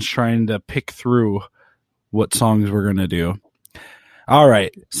challenge trying to pick through what songs we're going to do. All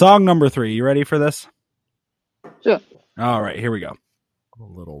right. Song number 3. You ready for this? Sure. All right. Here we go. A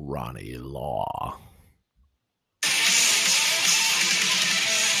little Ronnie Law.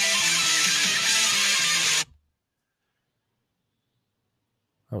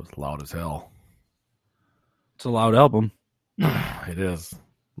 That was loud as hell. It's a loud album. It is.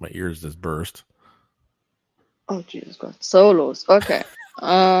 My ears just burst. Oh, Jesus Christ. Solos. Okay.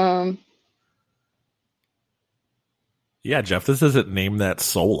 Yeah, Jeff, this isn't Name That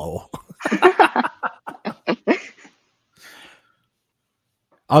Solo.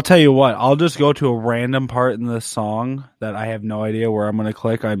 I'll tell you what. I'll just go to a random part in the song that I have no idea where I'm going to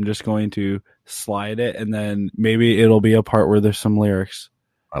click. I'm just going to slide it, and then maybe it'll be a part where there's some lyrics.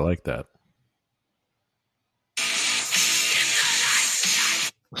 I like that.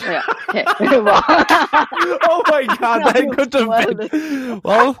 Yeah. Okay. Oh my God, that could have been.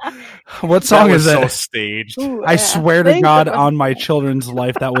 Well, what song is it? So staged. Ooh, I swear to God that on my children's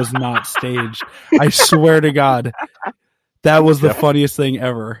life, that was not staged. I swear to God. That was the funniest thing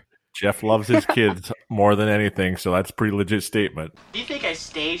ever. Jeff loves his kids more than anything, so that's a pretty legit statement. Do you think I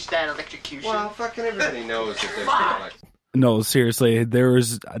staged that electrocution? Well, fucking everybody knows that there's like. No, seriously,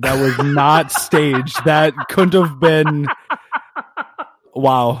 that was not staged. That couldn't have been.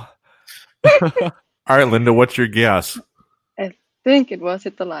 Wow. All right, Linda, what's your guess? I think it was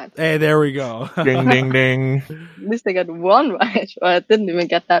Hit the Line. Hey, there we go. Ding, ding, ding. At least I got one right. Or I didn't even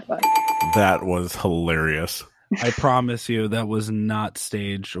get that right. That was hilarious. I promise you that was not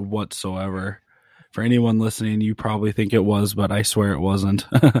staged whatsoever. For anyone listening, you probably think it was, but I swear it wasn't.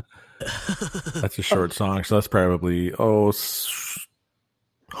 That's a short song, so that's probably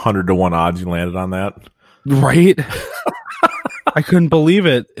 100-1 odds you landed on that. Right? I couldn't believe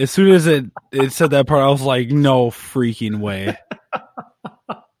it. As soon as it said that part, I was like, no freaking way.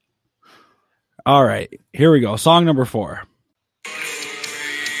 All right, here we go. Song number 4.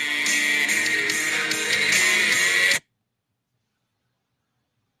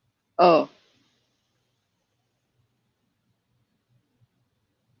 Oh.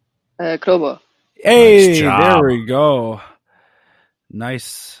 Clover. Hey, Nice job. there we go.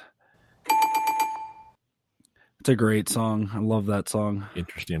 Nice. It's a great song. I love that song.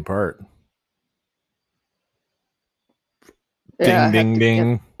 Interesting part. Yeah, I Ding, had to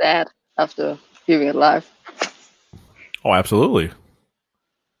ding. get that after hearing it live. Oh, absolutely.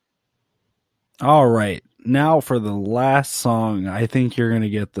 All right. Now for the last song. I think you're going to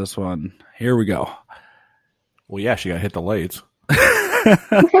get this one. Here we go. Well, yeah, she got to hit the lights.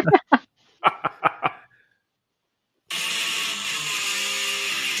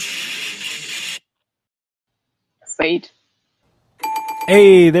 Fate.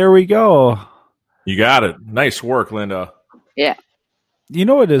 Hey, there we go. You got it. Nice work, Linda. Yeah. You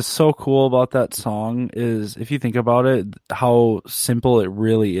know what is so cool about that song is, if you think about it, how simple it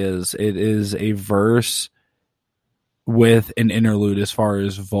really is. It is a verse with an interlude as far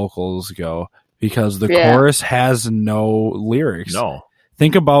as vocals go, because the chorus has no lyrics. No.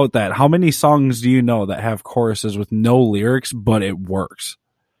 Think about that. How many songs do you know that have choruses with no lyrics, but it works?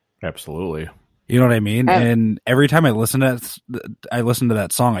 Absolutely. You know what I mean? And every time I listen to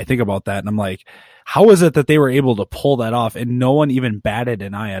that song, I think about that, and I'm like, how is it that they were able to pull that off and no one even batted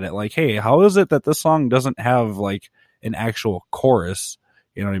an eye at it? Like, hey, how is it that this song doesn't have like an actual chorus?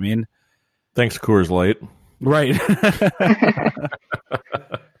 You know what I mean? Thanks, Coors Light. Right.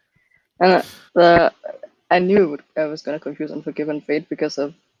 And I knew I was going to confuse Unforgiven Fate because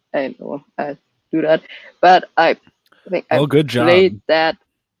of, I know I do that, but I think good job.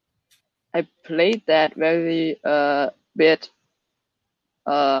 I played that very bit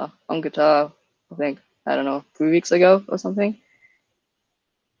on guitar, I think, I don't know, 3 weeks ago or something.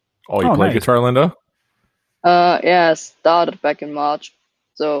 Oh, you play nice. guitar, Linda? Yeah, I started back in March.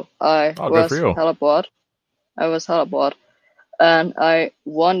 So I good for you. hella bored. I was hella bored. And I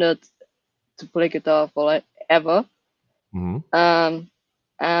wanted to play guitar for like ever. Mm-hmm.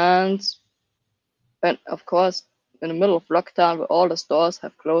 And of course, in the middle of lockdown where all the stores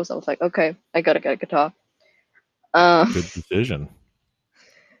have closed, I was like, okay, I gotta get a guitar. Good decision.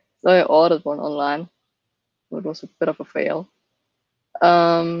 So I ordered one online. It was a bit of a fail.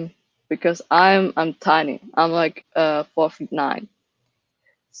 Because I'm tiny. I'm like 4'9".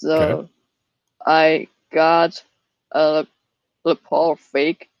 So I got a Les Paul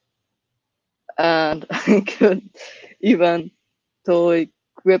fake, and I could even totally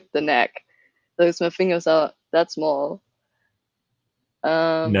grip the neck because my fingers are that small.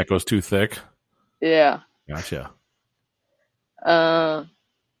 Neck was too thick. Yeah. Gotcha. So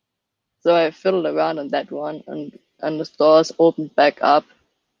I fiddled around on that one, and the stores opened back up.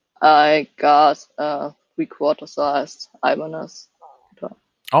 I got a 3/4 sized Ibanez guitar.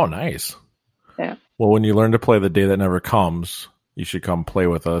 Oh, nice. Yeah. Well, when you learn to play The Day That Never Comes, you should come play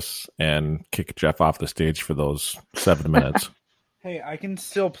with us and kick Jeff off the stage for those 7 minutes. Hey, I can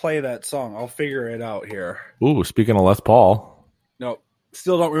still play that song. I'll figure it out here. Ooh, speaking of Les Paul. Nope.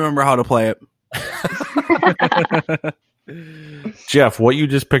 Still don't remember how to play it. Jeff, what you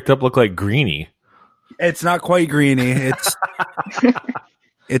just picked up looked like Greenie. It's not quite Greenie.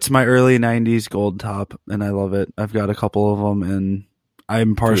 It's my early 90s gold top, and I love it. I've got a couple of them, and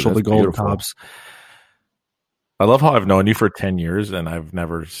I'm partial to gold tops. I love how I've known you for 10 years, and I've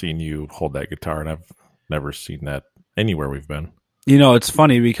never seen you hold that guitar, and I've never seen that anywhere we've been. You know, it's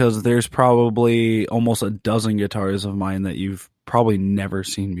funny because there's probably almost a dozen guitars of mine that you've probably never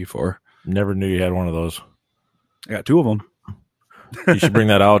seen before. Never knew you had one of those. I got 2 of them. You should bring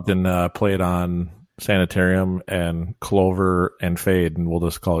that out and play it on Sanitarium and Clover and Fade, and we'll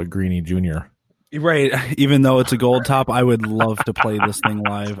just call it Greenie Jr. Right. Even though it's a gold top, I would love to play this thing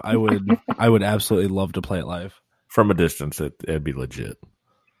live. I would absolutely love to play it live. From a distance, it'd be legit.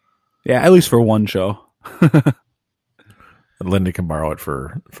 Yeah, at least for one show. And Linda can borrow it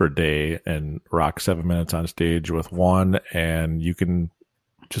for a day and rock 7 minutes on stage with one, and you can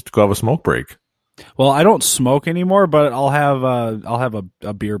just go have a smoke break. Well, I don't smoke anymore, but I'll have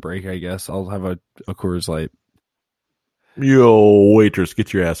a beer break, I guess. I'll have a Coors Light. Yo, waitress,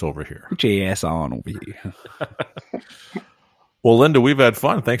 get your ass over here. Get your ass on over here. Well, Linda, we've had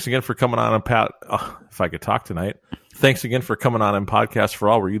fun. Thanks again for coming on if I could talk tonight. Thanks again for coming on Podcast for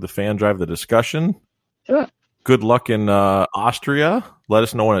All, where you, the fan, drive the discussion. Sure. Good luck in Austria. Let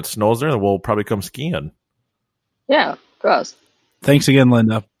us know when it snows there, and we'll probably come skiing. Yeah, of course. Thanks again,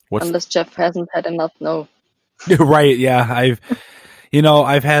 Linda. Unless Jeff hasn't had enough snow. Right? Yeah,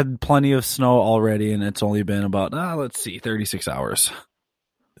 I've had plenty of snow already, and it's only been about 36 hours.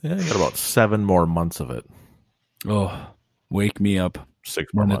 Yeah, you got about 7 more months of it. Oh, wake me up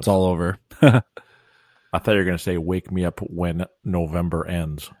 6 more when months. it's all over. I thought you were going to say "wake me up when November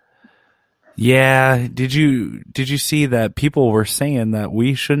ends." Yeah, did you see that people were saying that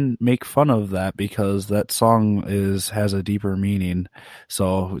we shouldn't make fun of that because that song has a deeper meaning,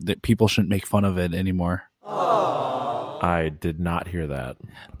 so that people shouldn't make fun of it anymore. I did not hear that.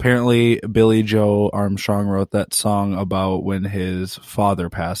 Apparently, Billy Joe Armstrong wrote that song about when his father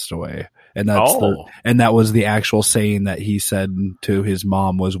passed away, and that was the actual saying that he said to his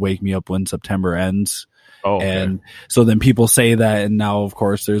mom was "Wake me up when September ends." Oh, okay. And so then people say that, and now of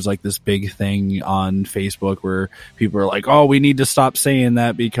course there's like this big thing on Facebook where people are like, "Oh, we need to stop saying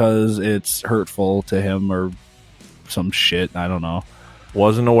that because it's hurtful to him," or some shit. I don't know.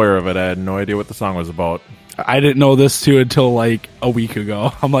 Wasn't aware of it. I had no idea what the song was about. I didn't know this too until like a week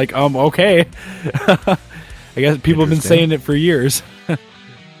ago. I'm like, okay. I guess people have been saying it for years.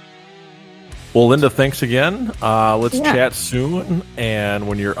 Well, Linda, thanks again. Let's chat soon. And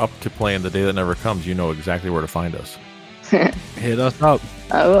when you're up to playing The Day That Never Comes, you know exactly where to find us. Hit us up.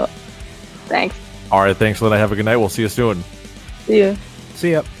 I will. Thanks. All right. Thanks, Linda. Have a good night. We'll see you soon. See you.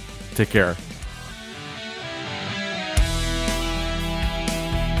 See ya. Take care.